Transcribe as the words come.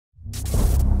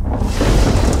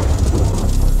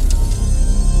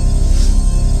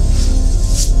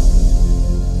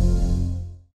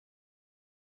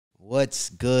What's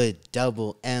good,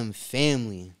 Double M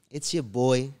family? It's your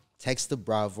boy, Tex the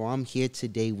Bravo. I'm here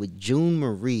today with June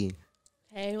Marie.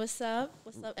 Hey, what's up?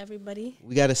 What's up, everybody?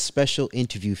 We got a special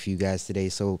interview for you guys today,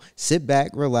 so sit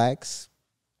back, relax,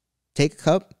 take a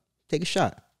cup, take a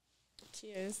shot.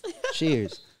 Cheers.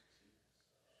 Cheers.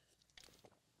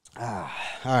 All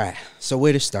right. So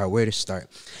where to start?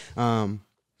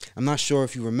 I'm not sure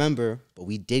if you remember, but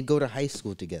we did go to high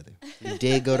school together. You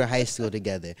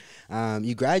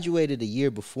graduated a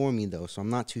year before me, though, so I'm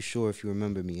not too sure if you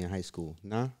remember me in high school.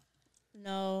 Nah?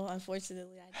 No,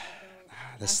 unfortunately, I don't.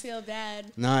 I feel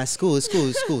bad. Nah, it's cool.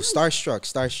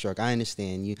 Starstruck. I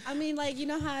understand you. I mean, like, you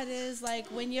know how it is, like,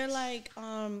 when you're like,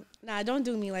 nah, don't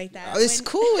do me like that. Oh, it's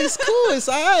cool. It's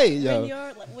all right,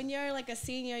 yo. When you're like a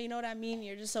senior, you know what I mean?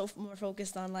 You're just so more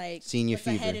focused on, like, senior what's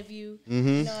fever ahead of you. Mm-hmm.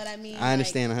 You know what I mean? I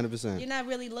understand like, 100%. You're not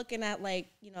really looking at, like,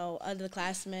 you know, other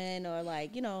classmen or,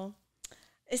 like, you know,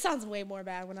 it sounds way more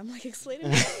bad when I'm, like,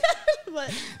 explaining it.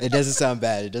 But It doesn't sound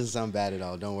bad. It doesn't sound bad at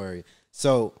all. Don't worry.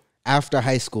 So, after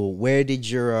high school, where did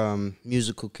your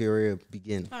musical career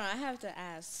begin? I have to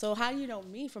ask. So, how do you know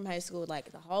me from high school?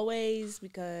 Like the hallways,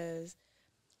 because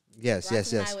Yes. I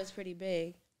was pretty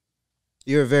big.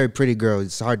 You're a very pretty girl.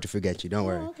 It's hard to forget you. Don't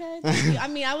worry. Okay. I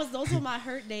mean, those were my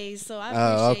hurt days, so I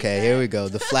appreciate okay. that. Here we go.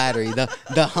 The flattery,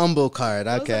 the humble card.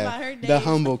 Those Okay, were my hurt the days.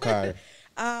 humble card.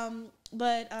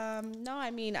 No,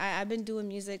 I mean, I've been doing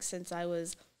music since I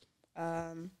was.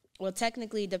 Well,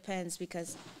 technically, it depends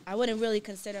because I wouldn't really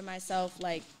consider myself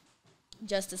like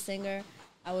just a singer.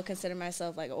 I would consider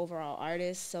myself like an overall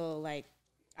artist. So like,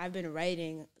 I've been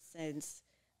writing since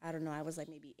I don't know. I was like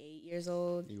maybe 8 years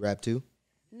old. You rap too?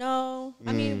 No,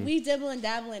 I mean we dibble and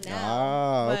dabbling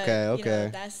now. Oh, okay. You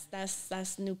know,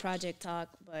 that's new project talk.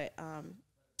 But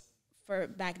for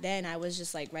back then, I was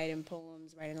just like writing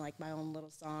poems, writing like my own little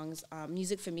songs.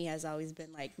 Music for me has always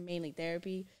been like mainly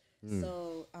therapy.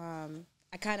 So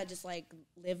I kind of just like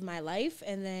live my life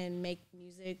and then make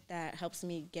music that helps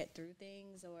me get through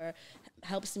things or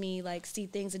helps me like see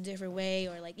things a different way,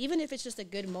 or like even if it's just a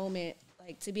good moment,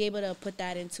 like to be able to put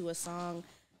that into a song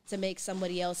to make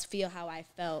somebody else feel how I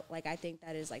felt. Like I think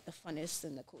that is like the funnest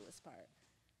and the coolest part.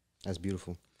 That's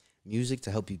beautiful. Music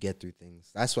to help you get through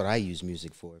things. That's what I use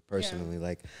music for personally. Yeah.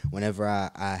 Like whenever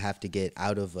I have to get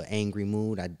out of an angry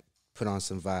mood, I put on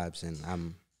some vibes and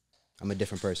I'm a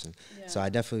different person. Yeah. So I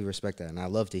definitely respect that, and I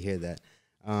love to hear that.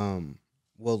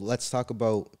 Well, let's talk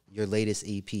about your latest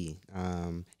EP,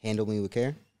 Handle Me With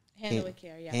Care? Handle with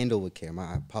care, yeah. Handle With Care.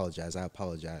 I apologize.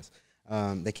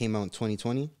 That came out in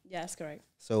 2020? Yeah, that's correct.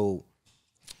 So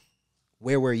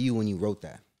where were you when you wrote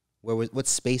that? What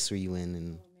space were you in?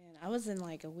 And Oh, man, I was in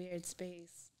like a weird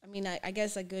space. I mean, I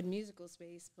guess a good musical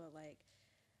space, but like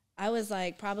I was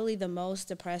like probably the most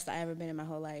depressed I ever been in my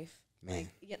whole life. Man.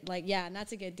 Yeah, not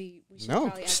to get deep. We should No,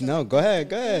 probably act no, like go ahead.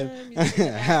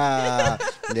 yeah,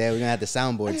 Yeah, we're gonna have the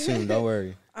soundboard soon. Don't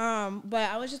worry.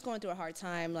 but I was just going through a hard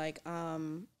time. Like,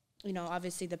 you know,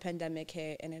 obviously the pandemic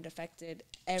hit and it affected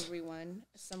everyone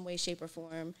some way, shape, or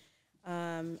form.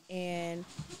 And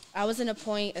I was in a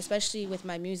point, especially with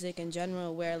my music in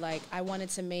general, where like I wanted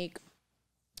to make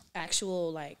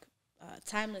actual like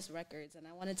timeless records, and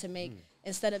I wanted to make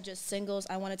instead of just singles,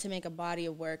 I wanted to make a body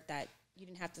of work that you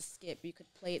didn't have to skip. You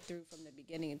could play it through from the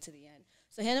beginning to the end.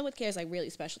 So Handle With Care is like really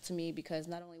special to me because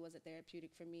not only was it therapeutic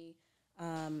for me,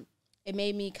 it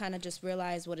made me kind of just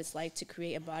realize what it's like to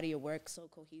create a body of work so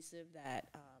cohesive that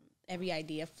every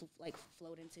idea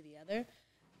flowed into the other.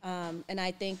 And I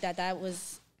think that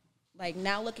was like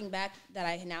now looking back that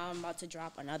I'm about to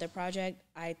drop another project.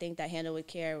 I think that Handle With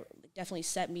Care definitely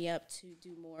set me up to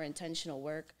do more intentional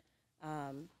work,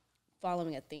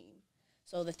 following a theme.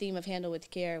 So the theme of Handle With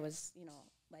Care was, you know,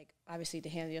 like obviously to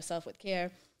handle yourself with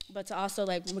care, but to also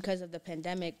like because of the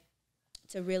pandemic,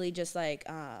 to really just like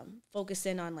focus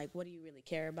in on like what do you really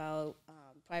care about,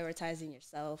 prioritizing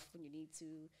yourself when you need to,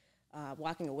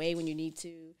 walking away when you need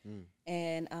to,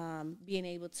 and being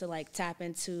able to like tap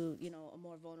into, you know, a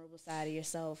more vulnerable side of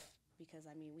yourself. Because,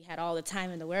 I mean, we had all the time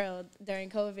in the world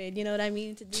during COVID, you know what I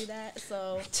mean, to do that.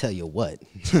 So I tell you what,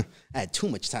 I had too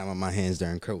much time on my hands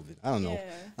during COVID. I don't know.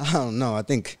 Yeah. I don't know. I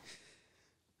think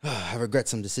I regret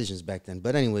some decisions back then.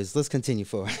 But anyways, let's continue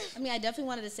forward. I mean, I definitely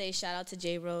wanted to say shout out to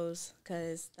J Rose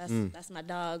because that's my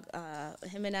dog.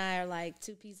 Him and I are like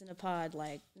two peas in a pod,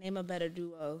 like name a better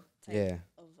duo type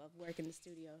of work in the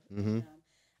studio. And,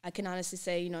 I can honestly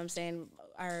say, you know what I'm saying,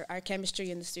 our chemistry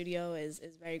in the studio is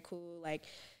very cool. Like,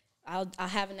 I'll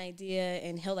have an idea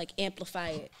and he'll like amplify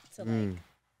it to like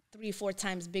 3-4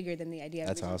 times bigger than the idea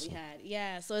That's we awesome. had.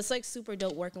 Yeah, so it's like super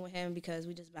dope working with him because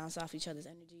we just bounce off each other's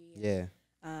energy. Yeah.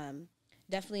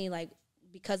 Definitely like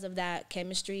because of that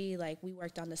chemistry, like we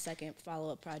worked on the second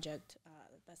follow-up project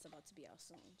that's about to be out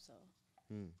soon. So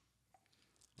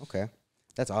Okay,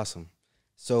 that's awesome.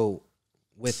 So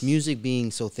with music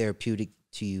being so therapeutic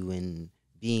to you and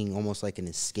being almost like an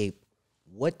escape,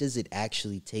 what does it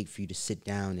actually take for you to sit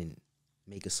down and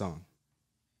make a song?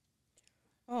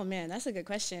 oh man, that's a good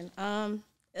question.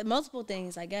 Multiple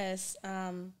things, I guess.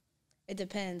 It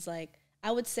depends. Like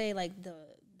I would say, like the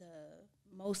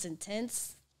most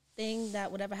intense thing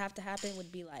that would ever have to happen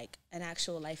would be like an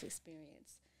actual life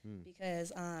experience,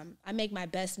 because I make my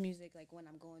best music like when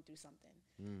I'm going through something.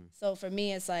 So for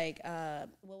me, it's like,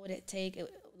 what would it take?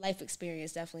 Life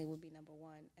experience definitely would be number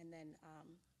one, and then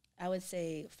I would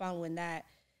say following that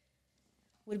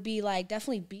would be like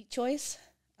definitely beat choice.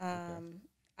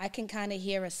 I can kind of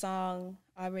hear a song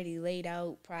already laid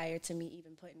out prior to me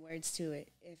even putting words to it.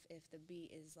 If the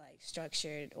beat is like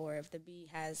structured, or if the beat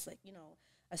has like, you know,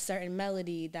 a certain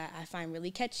melody that I find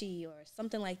really catchy or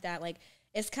something like that. Like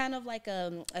it's kind of like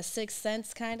a sixth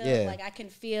sense kind of. Yeah. Like I can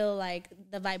feel like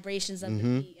the vibrations of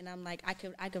the beat, and I'm like I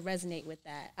could resonate with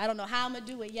that. I don't know how I'm gonna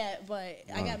do it yet, but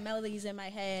I got melodies in my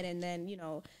head, and then, you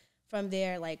know, from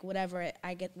there, like whatever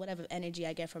energy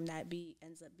I get from that beat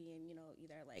ends up being, you know,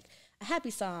 either like a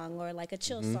happy song or like a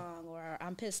chill song or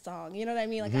I'm pissed song. You know what I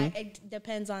mean? Like it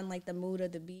depends on like the mood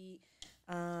of the beat.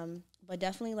 But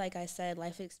definitely, like I said,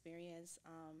 life experience.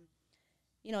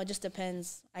 You know, it just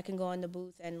depends. I can go in the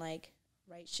booth and like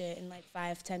write shit in like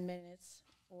 5-10 minutes,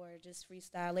 or just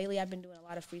freestyle. Lately, I've been doing a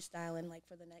lot of freestyling. Like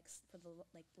for the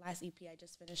like last EP I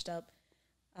just finished up.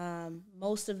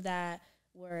 Most of that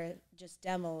were just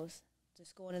demos,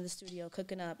 just going in the studio,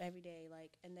 cooking up every day,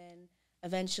 like, and then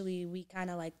eventually we kind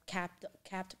of like capped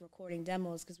recording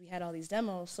demos because we had all these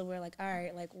demos. So we're like, all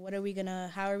right, like,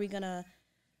 how are we gonna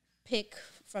pick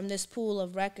from this pool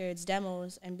of records,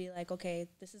 demos, and be like, okay,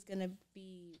 this is gonna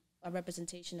be a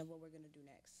representation of what we're gonna do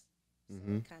next.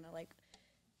 So kind of like,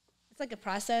 it's like a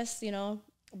process, you know,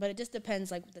 but it just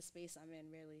depends like the space I'm in,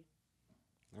 really.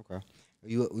 Okay.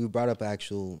 You brought up a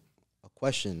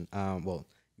question. Well,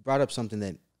 you brought up something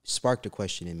that sparked a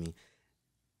question in me.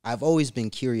 I've always been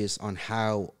curious on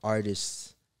how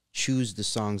artists choose the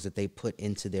songs that they put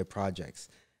into their projects.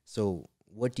 So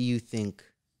what do you think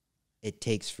it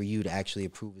takes for you to actually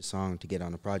approve a song to get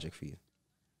on a project for you?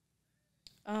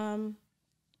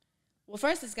 Well,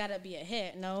 first it's got to be a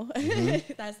hit. No,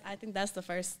 I think that's the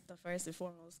first and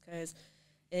foremost, because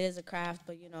it is a craft.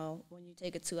 But you know, when you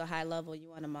take it to a high level, you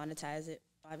want to monetize it,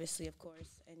 obviously, of course,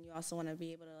 and you also want to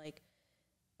be able to like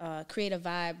create a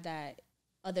vibe that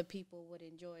other people would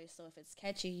enjoy. So if it's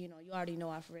catchy, you know, you already know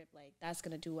off rip, like that's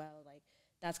gonna do well, like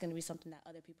that's gonna be something that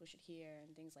other people should hear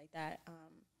and things like that.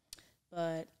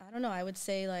 But I don't know. I would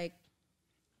say like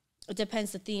it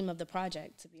depends the theme of the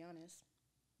project, to be honest.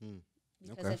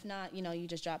 Because if not, you know, you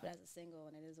just drop it as a single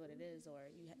and it is what it is, or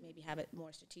you maybe have it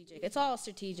more strategic. It's all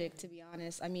strategic, to be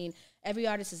honest. I mean, every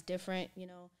artist is different, you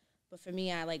know. But for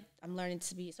me, I'm learning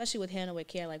to be, especially with Handle with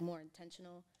Care, like more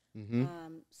intentional.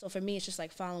 So for me, it's just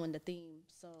like following the theme.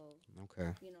 So,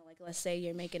 you know, like let's say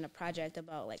you're making a project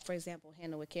about, like, for example,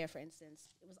 Handle with Care, for instance.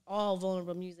 It was all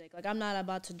vulnerable music. Like I'm not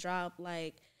about to drop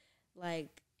like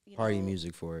you party know,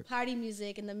 music for it. Party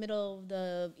music in the middle of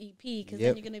the EP, because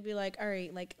then you're gonna be like, all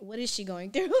right, like what is she going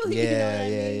through? Yeah, you know what I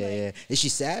mean? Like, yeah. Is she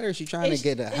sad, or is she trying to have a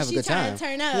good time? Is she trying to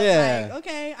turn up? Yeah. Like,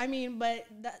 okay. I mean, but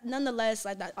nonetheless,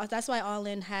 like that's why All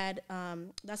In had,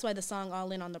 that's why the song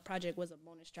All In on the project was a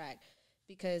bonus track,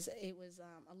 because it was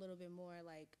a little bit more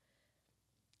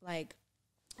like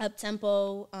up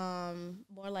tempo,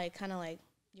 more like kind of like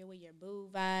you're with your boo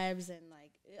vibes, and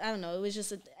like I don't know, it was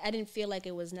just I didn't feel like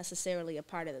it was necessarily a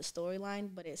part of the storyline,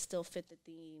 but it still fit the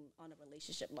theme on a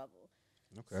relationship level.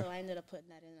 So I ended up putting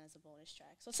that in as a bonus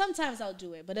track. So sometimes I'll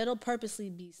do it, but it'll purposely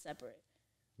be separate.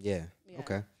 Yeah.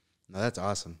 Okay. No, that's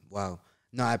awesome. Wow.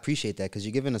 No, I appreciate that, because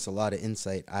you're giving us a lot of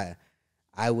insight.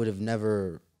 I would have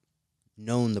never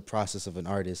known the process of an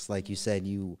artist. Like you said,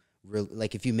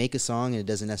 like if you make a song and it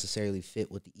doesn't necessarily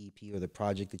fit with the EP or the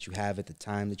project that you have at the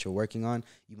time that you're working on,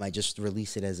 you might just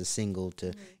release it as a single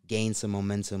to gain some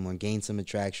momentum or gain some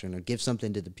attraction or give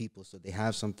something to the people so they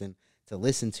have something to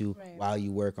listen to while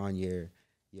you work on your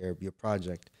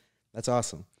project. That's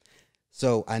awesome.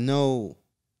 So I know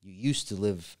you used to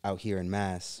live out here in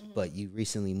Mass, but you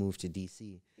recently moved to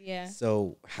DC. Yeah.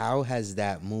 So how has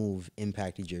that move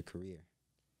impacted your career?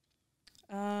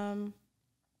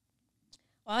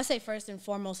 Well, I say first and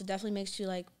foremost, it definitely makes you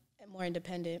like more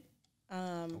independent.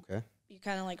 You're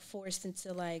kind of like forced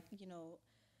into like, you know,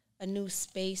 a new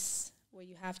space where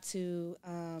you have to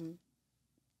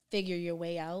figure your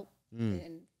way out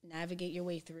and navigate your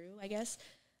way through, I guess.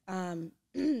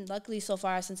 Luckily, so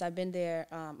far since I've been there,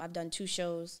 I've done 2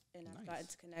 shows, and I've gotten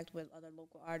to connect with other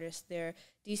local artists. Their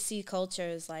DC culture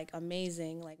is like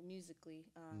amazing, like musically,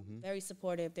 very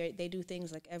supportive. They do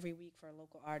things like every week for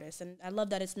local artists, and I love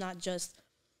that it's not just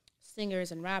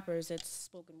singers and rappers. It's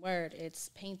spoken word, it's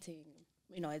painting.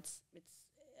 You know, it's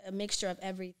a mixture of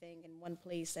everything in one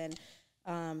place, and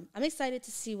I'm excited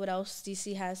to see what else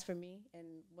DC has for me and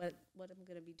what I'm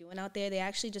gonna be doing out there. They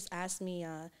actually just asked me.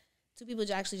 2 people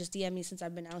actually just DM me since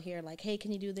I've been out here, like, hey,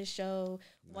 can you do this show?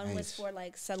 Nice. One was for,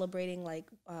 like, celebrating, like,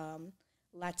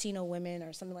 Latino women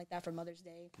or something like that for Mother's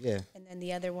Day. Yeah. And then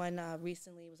the other one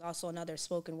recently was also another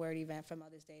spoken word event for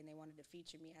Mother's Day, and they wanted to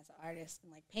feature me as an artist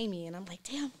and, like, pay me. And I'm like,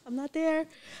 damn, I'm not there,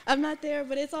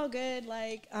 but it's all good.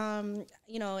 Like,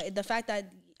 you know, the fact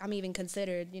that I'm even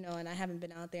considered, you know, and I haven't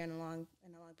been out there in a long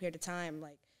period of time,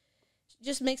 like,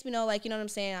 just makes me know, like, you know what I'm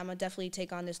saying, I'm going to definitely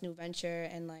take on this new venture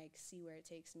and, like, see where it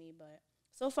takes me. But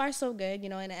so far, so good, you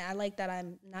know, and I like that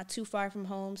I'm not too far from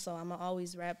home, so I'm going to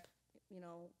always rep, you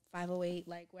know, 508,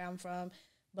 like, where I'm from.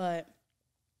 But,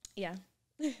 yeah,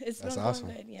 That's awesome.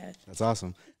 Good, yeah. That's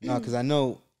awesome. No, because I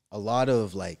know a lot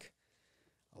of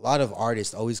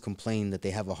artists always complain that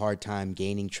they have a hard time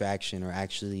gaining traction or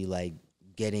actually, like,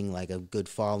 getting, like, a good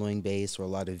following base or a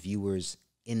lot of viewers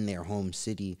in their home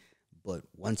city. But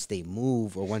once they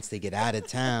move or once they get out of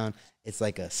town, it's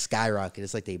like a skyrocket.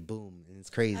 It's like they boom, and it's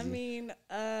crazy. I mean,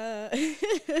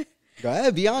 go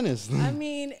ahead, be honest. I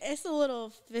mean, it's a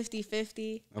little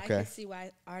 50-50. Okay. I can see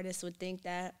why artists would think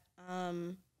that. I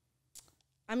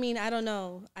mean, I don't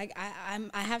know. I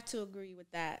have to agree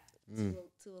with that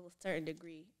to a certain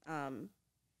degree.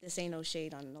 This ain't no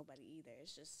shade on nobody either.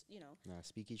 It's just, you know. Nah,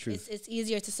 speak your truth. It's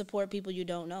easier to support people you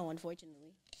don't know,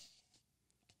 unfortunately.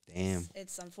 Damn.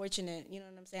 It's unfortunate, you know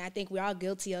what I'm saying? I think we're all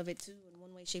guilty of it too in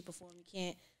one way, shape, or form.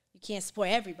 You can't support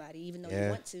everybody, even though you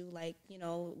want to. Like, you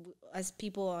know, as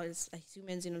people, as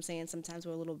humans, you know what I'm saying, sometimes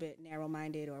we're a little bit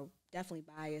narrow-minded or definitely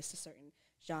biased to certain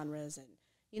genres, and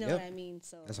you know what I mean?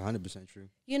 So that's 100% true.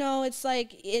 You know, it's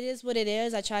like, it is what it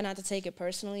is. I try not to take it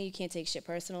personally. You can't take shit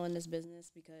personal in this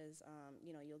business because,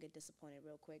 you know, you'll get disappointed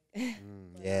real quick.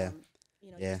 But, you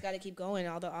know, you just got to keep going.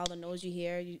 All the no's you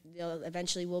hear, they'll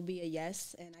eventually will be a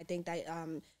yes. And I think that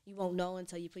you won't know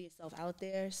until you put yourself out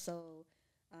there. So,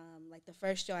 like, the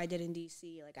first show I did in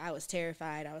D.C., like, I was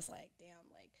terrified. I was like, damn,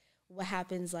 like, what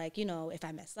happens, like, you know, if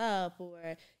I mess up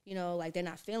or, you know, like, they're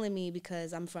not feeling me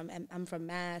because I'm from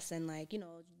Mass and, like, you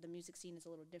know, the music scene is a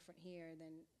little different here than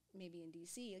maybe in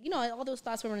D.C. You know, all those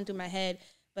thoughts were running through my head.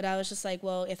 But I was just like,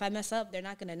 well, if I mess up, they're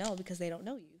not going to know because they don't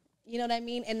know you. You know what I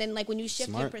mean? And then, like, when you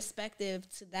shift your perspective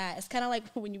to that, it's kind of like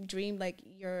when you dream, like,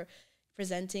 you're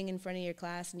presenting in front of your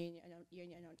class and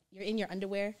you're in your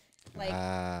underwear. Like,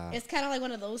 it's kind of like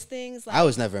one of those things. Like, I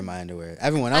was never in my underwear.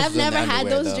 Everyone else was in their underwear, I've never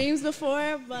had those though. dreams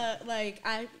before, but, like,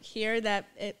 I hear that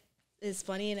it is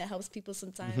funny and it helps people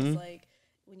sometimes. Like,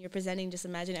 when you're presenting, just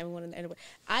imagine everyone in the underwear.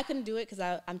 I couldn't do it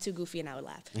because I'm too goofy and I would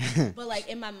laugh. But, like,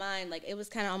 in my mind, like, it was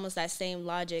kind of almost that same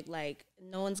logic. Like,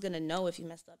 no one's going to know if you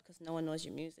messed up because no one knows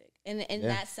your music. And in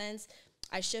that sense,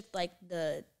 I shift, like,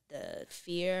 the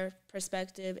fear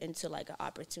perspective into, like, an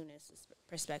opportunist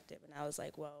perspective. And I was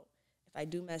like, well, if I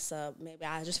do mess up, maybe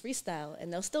I'll just freestyle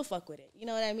and they'll still fuck with it. You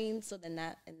know what I mean? So then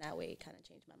in that way, it kind of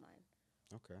changed my mind.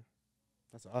 Okay.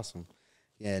 That's awesome.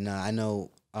 Yeah, no, I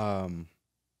know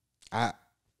I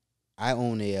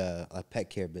own a pet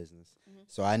care business.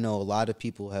 So I know a lot of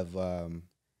people have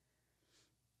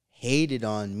hated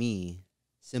on me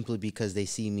simply because they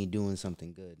see me doing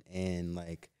something good. And,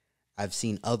 like, I've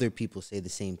seen other people say the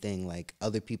same thing. Like,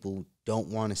 other people don't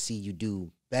want to see you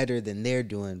do better than they're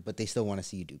doing, but they still want to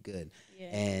see you do good. Yeah.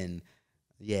 And,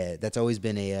 yeah, that's always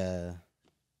been a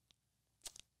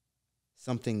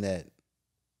something that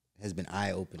has been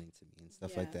eye-opening to me and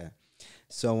stuff like that.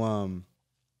 So,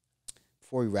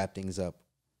 before we wrap things up,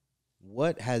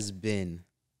 what has been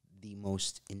the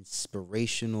most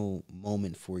inspirational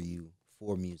moment for you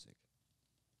for music?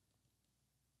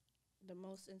 The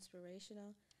most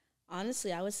inspirational?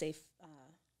 Honestly, I would say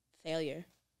failure.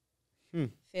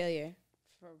 Failure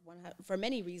for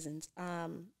many reasons.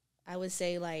 I would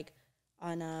say, like,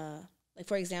 like,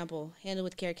 for example, Handle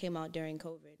with Care came out during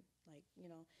COVID. Like, you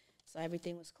know, so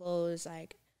everything was closed.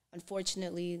 Like,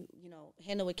 unfortunately, you know,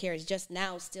 Handle with Care is just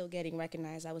now still getting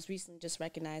recognized. I was recently just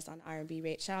recognized on R&B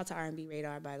Radar. Shout out to R&B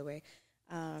Radar, by the way.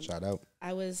 Shout out.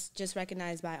 I was just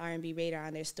recognized by R&B Radar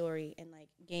on their story and, like,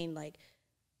 gained, like,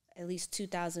 at least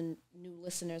 2,000 new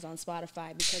listeners on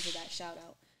Spotify because of that shout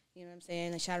out. You know what I'm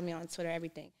saying? They shouted me on Twitter,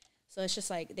 everything. So it's just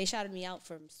like they shouted me out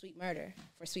for Sweet Murder.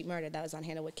 That was on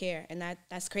Handle with Care. And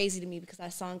that's crazy to me because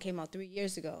that song came out 3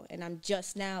 years ago. And I'm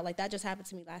just now, like, that just happened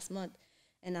to me last month.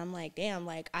 And I'm like, damn,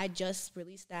 like I just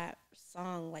released that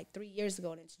song like 3 years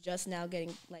ago and it's just now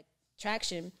getting like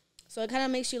traction. So it kind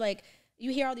of makes you like,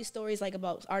 you hear all these stories like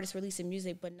about artists releasing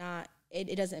music, but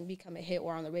it doesn't become a hit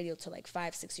or on the radio till like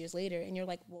 5-6 years later. And you're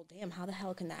like, well, damn, how the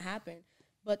hell can that happen?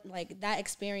 But like that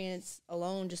experience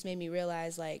alone just made me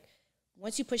realize like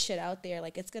once you put shit out there,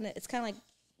 like it's kind of like,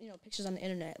 you know, pictures on the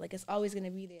internet. Like it's always going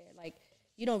to be there. Like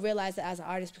you don't realize it as an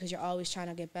artist because you're always trying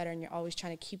to get better and you're always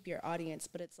trying to keep your audience.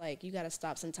 But it's like you got to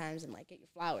stop sometimes and like get your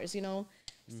flowers, you know?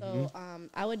 Mm-hmm. So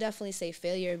I would definitely say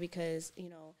failure because, you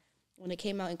know, when it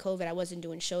came out in COVID, I wasn't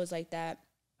doing shows like that.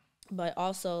 But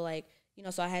also like, you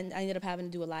know, so I ended up having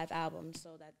to do a live album.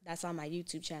 So that's on my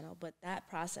YouTube channel. But that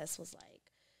process was like,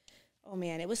 oh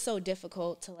man, it was so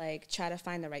difficult to like try to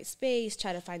find the right space,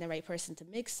 try to find the right person to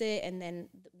mix it. And then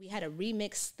we had to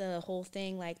remix the whole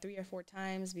thing like 3 or 4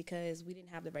 times because we didn't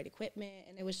have the right equipment.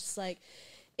 And it was just like,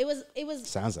 it was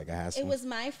sounds like a hassle. It was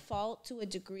my fault to a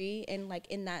degree. And like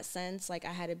in that sense, like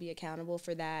I had to be accountable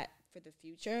for that for the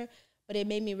future. But it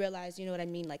made me realize, you know what I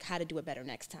mean, like how to do it better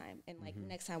next time. And like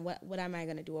next time, what am I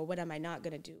going to do or what am I not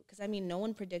going to do? Because I mean, no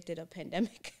one predicted a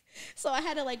pandemic. So I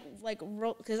had to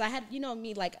because I had, you know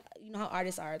me, like, you know how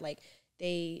artists are, like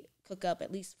they cook up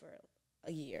at least for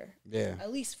a year. Yeah.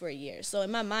 At least for a year. So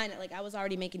in my mind, like I was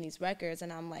already making these records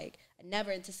and I'm like, I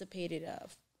never anticipated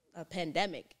a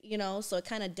pandemic, you know? So it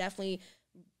kind of definitely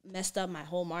messed up my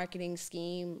whole marketing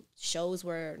scheme. Shows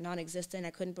were non-existent. I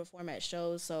couldn't perform at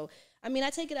shows. So, I mean,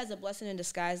 I take it as a blessing in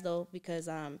disguise, though, because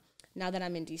now that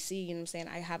I'm in D.C., you know what I'm saying,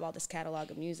 I have all this catalog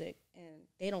of music, and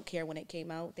they don't care when it came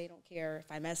out. They don't care if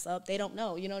I mess up. They don't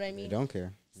know, you know what I mean? They don't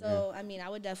care. So, yeah. I mean, I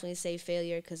would definitely say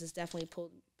failure because it's definitely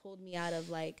pulled me out of,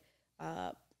 like,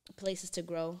 places to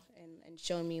grow and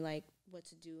shown me, like, what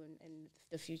to do in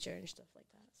the future and stuff like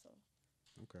that. So.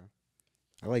 Okay.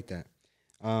 I like that.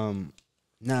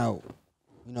 Now,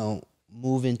 you know,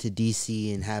 moving to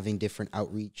DC and having different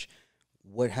outreach,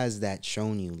 what has that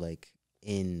shown you, like,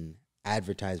 in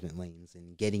advertisement lanes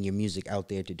and getting your music out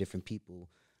there to different people?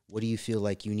 What do you feel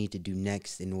like you need to do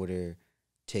next in order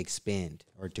to expand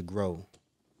or to grow?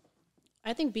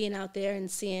 I think being out there and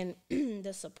seeing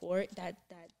the support that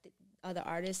other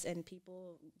artists and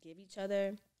people give each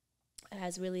other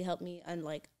has really helped me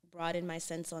like broaden my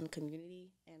sense on community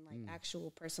and like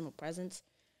actual personal presence.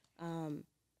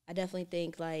 I definitely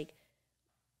think like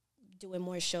doing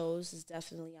more shows is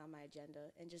definitely on my agenda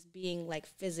and just being like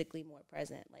physically more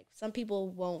present. Like some people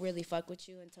won't really fuck with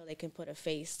you until they can put a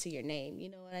face to your name. You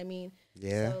know what I mean?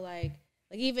 Yeah. So like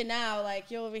even now, like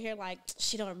you're over here like,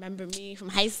 she don't remember me from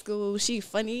high school. She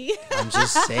funny. I'm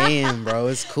just saying, bro.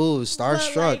 It's cool.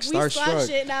 Starstruck. Like, starstruck.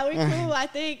 Shit. Now we cool, I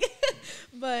think.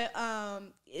 But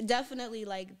definitely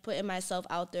like putting myself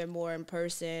out there more in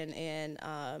person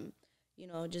and you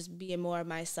know, just being more of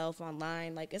myself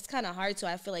online. Like, it's kind of hard to.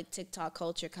 I feel like TikTok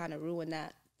culture kind of ruined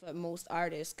that for most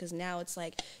artists because now it's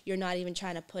like you're not even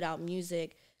trying to put out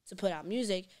music to put out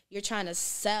music. You're trying to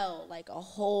sell, like, a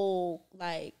whole,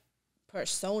 like,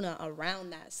 persona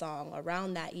around that song,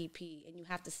 around that EP, and you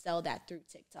have to sell that through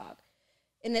TikTok.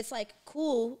 And it's, like,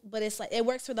 cool, but it's, like, it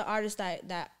works for the artists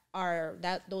that are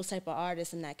those type of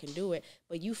artists and that can do it.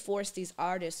 But you force these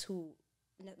artists who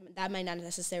that might not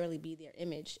necessarily be their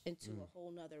image into a whole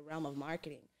nother realm of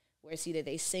marketing where it's either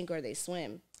they sink or they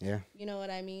swim. Yeah. You know what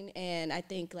I mean? And I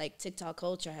think like TikTok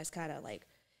culture has kind of like,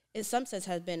 in some sense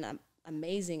has been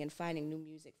amazing in finding new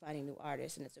music, finding new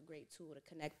artists. And it's a great tool to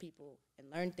connect people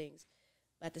and learn things.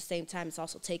 But at the same time, it's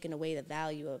also taken away the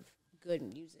value of good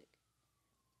music.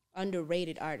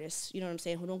 Underrated artists, you know what I'm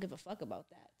saying, who don't give a fuck about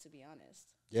that, to be honest.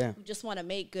 Yeah. Who just want to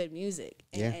make good music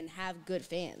and have good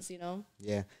fans, you know?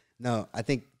 Yeah. No, I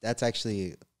think that's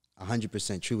actually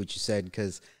 100% true what you said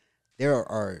because there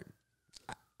are,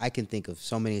 I can think of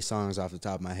so many songs off the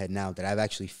top of my head now that I've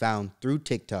actually found through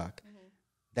TikTok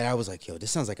that I was like, yo,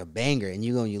 this sounds like a banger. And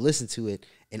you go and you listen to it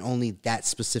and only that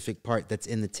specific part that's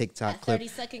in the TikTok clip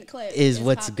 30-second clip is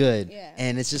what's good. Yeah.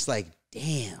 And it's just like,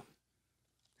 damn,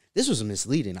 this was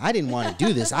misleading. I didn't want to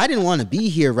do this. I didn't want to be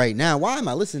here right now. Why am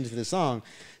I listening to this song?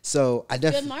 So I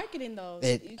definitely good marketing though.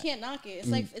 You can't knock it.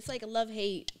 It's like a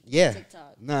love-hate. Yeah.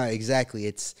 TikTok. No, exactly.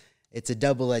 It's a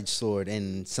double-edged sword,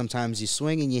 and sometimes you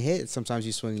swing and you hit, sometimes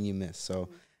you swing and you miss. So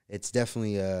it's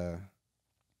definitely a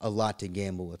lot to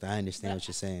gamble with. I understand what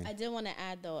you're saying. I did want to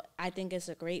add though, I think it's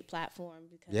a great platform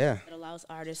because it allows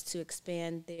artists to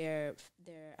expand their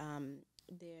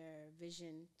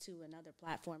vision to another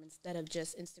platform instead of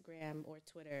just Instagram or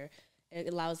Twitter.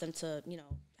 It allows them to, you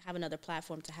know, have another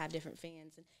platform to have different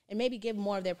fans and maybe give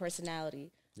more of their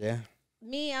personality. Yeah.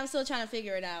 Me, I'm still trying to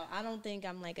figure it out. I don't think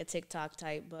I'm like a TikTok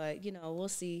type, but you know, we'll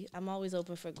see. I'm always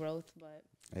open for growth, but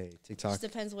Hey, TikTok. just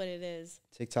depends what it is.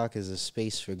 TikTok is a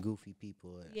space for goofy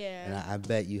people. Yeah. And I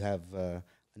bet you have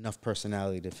enough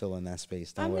personality to fill in that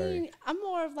space. Don't worry. I'm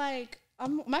more of like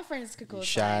my friends could call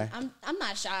Shy? I'm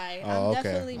not shy. Oh, I'm okay.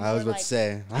 definitely more I was about like, to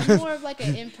say. I'm more of like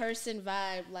an in-person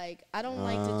vibe. Like I don't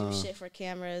like to do shit for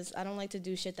cameras. I don't like to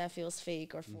do shit that feels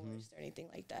fake or forced or anything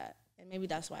like that. And maybe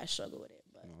that's why I struggle with it.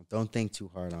 But Don't think too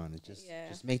hard on it. Just Yeah.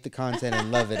 just make the content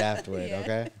and love it afterward, Yeah.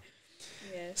 okay?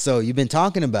 yeah. So you've been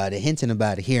talking about it, hinting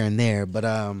about it here and there, but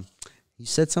you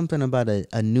said something about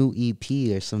a new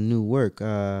EP or some new work.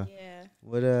 Yeah.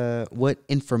 What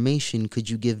information could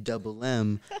you give Double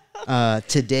M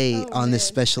today on this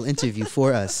special interview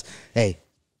for us? Hey,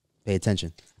 pay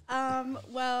attention.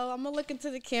 Well, I'm gonna look into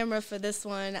the camera for this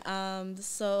one.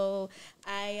 So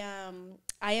I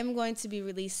am going to be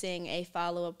releasing a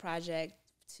follow-up project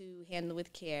to Handle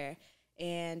with Care,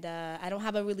 and I don't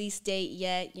have a release date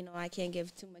yet. You know, I can't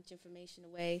give too much information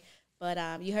away,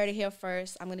 but you heard it here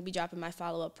first. I'm gonna be dropping my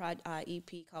follow-up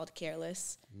EP called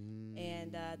Careless,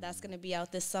 and that's gonna be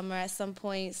out this summer at some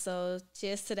point. So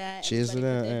cheers to that. Cheers to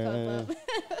that.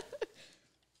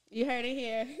 You heard it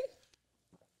here.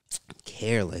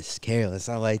 Careless.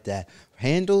 I like that.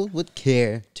 Handle with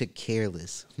care to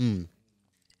careless.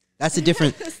 That's a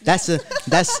different. That's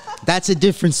a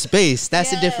different space.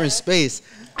 That's a different space.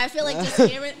 I feel like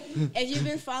just hearing, if you've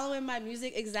been following my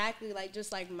music exactly, like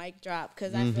just like mic drop,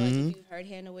 because I feel like if you've heard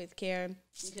Handle with Care,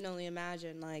 you can only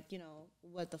imagine like, you know,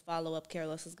 what the follow-up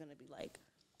Careless is going to be like.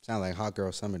 Sound like Hot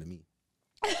Girl Summer to me.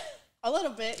 A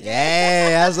little bit. Yeah,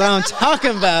 that's what I'm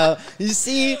talking about. You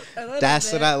see,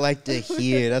 that's bit. what I like to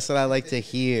hear. That's what I like to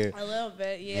hear. A little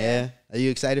bit, Yeah. Are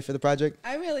you excited for the project?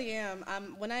 I really am.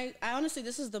 When I honestly,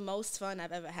 this is the most fun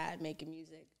I've ever had making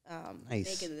music.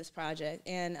 Nice. Making this project,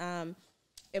 and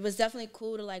it was definitely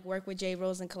cool to like work with J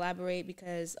Rose and collaborate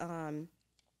because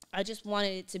I just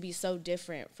wanted it to be so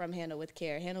different from Handle with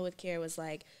Care. Handle with Care was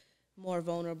like more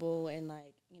vulnerable and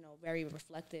like, you know, very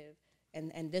reflective,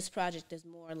 and this project is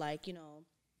more like, you know,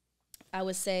 I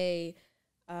would say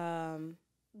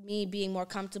me being more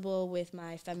comfortable with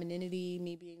my femininity,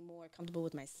 me being more comfortable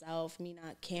with myself, me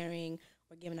not caring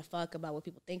or giving a fuck about what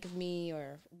people think of me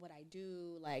or what I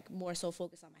do, like more so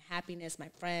focused on my happiness, my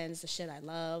friends, the shit I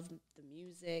love, the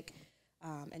music,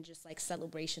 and just like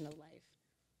celebration of life.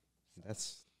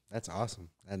 That's awesome.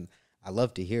 And I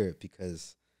love to hear it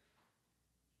because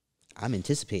I'm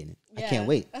anticipating it. I can't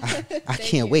wait. I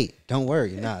can't wait. Don't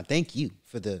worry. Nah, thank you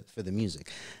for the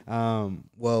music.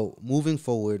 Well, moving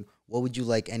forward, what would you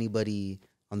like anybody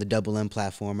on the Double M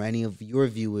platform or any of your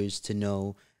viewers to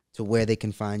know to where they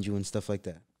can find you and stuff like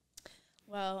that?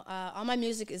 Well, all my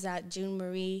music is at June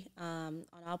Marie on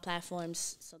all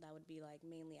platforms. So that would be like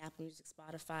mainly Apple Music,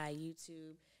 Spotify,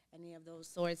 YouTube, any of those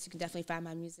sorts. You can definitely find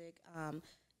my music.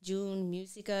 June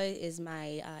Musica is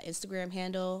my Instagram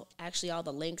handle. Actually, all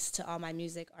the links to all my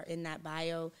music are in that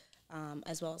bio,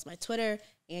 as well as my Twitter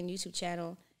and YouTube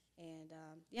channel. And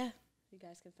yeah, you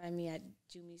guys can find me at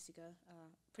June Musica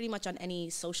pretty much on any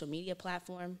social media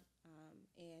platform,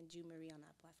 and June Marie on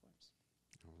that platforms.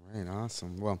 All right,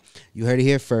 awesome. Well, you heard it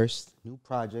here first. New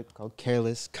project called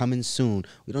Careless coming soon.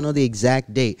 We don't know the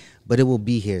exact date, but it will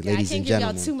be here, ladies and gentlemen.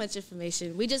 I can't give y'all too much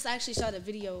information. We just actually shot a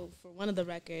video for one of the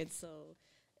records, so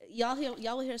y'all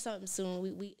will hear something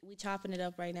soon. We chopping it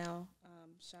up right now.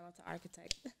 Shout out to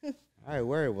Architect. All right,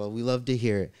 word. Well, we love to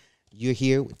hear it. You're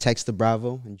here with Tex the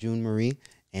Bravo and June Marie,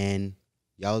 and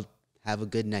y'all have a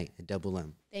good night at Double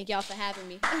M. Thank y'all for having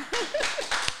me.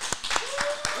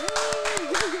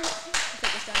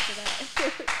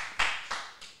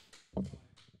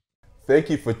 Thank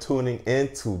you for tuning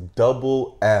in to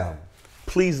Double M.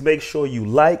 Please make sure you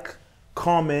like,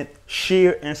 comment,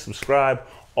 share, and subscribe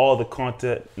all the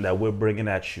content that we're bringing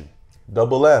at you.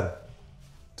 Double M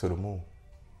to the moon.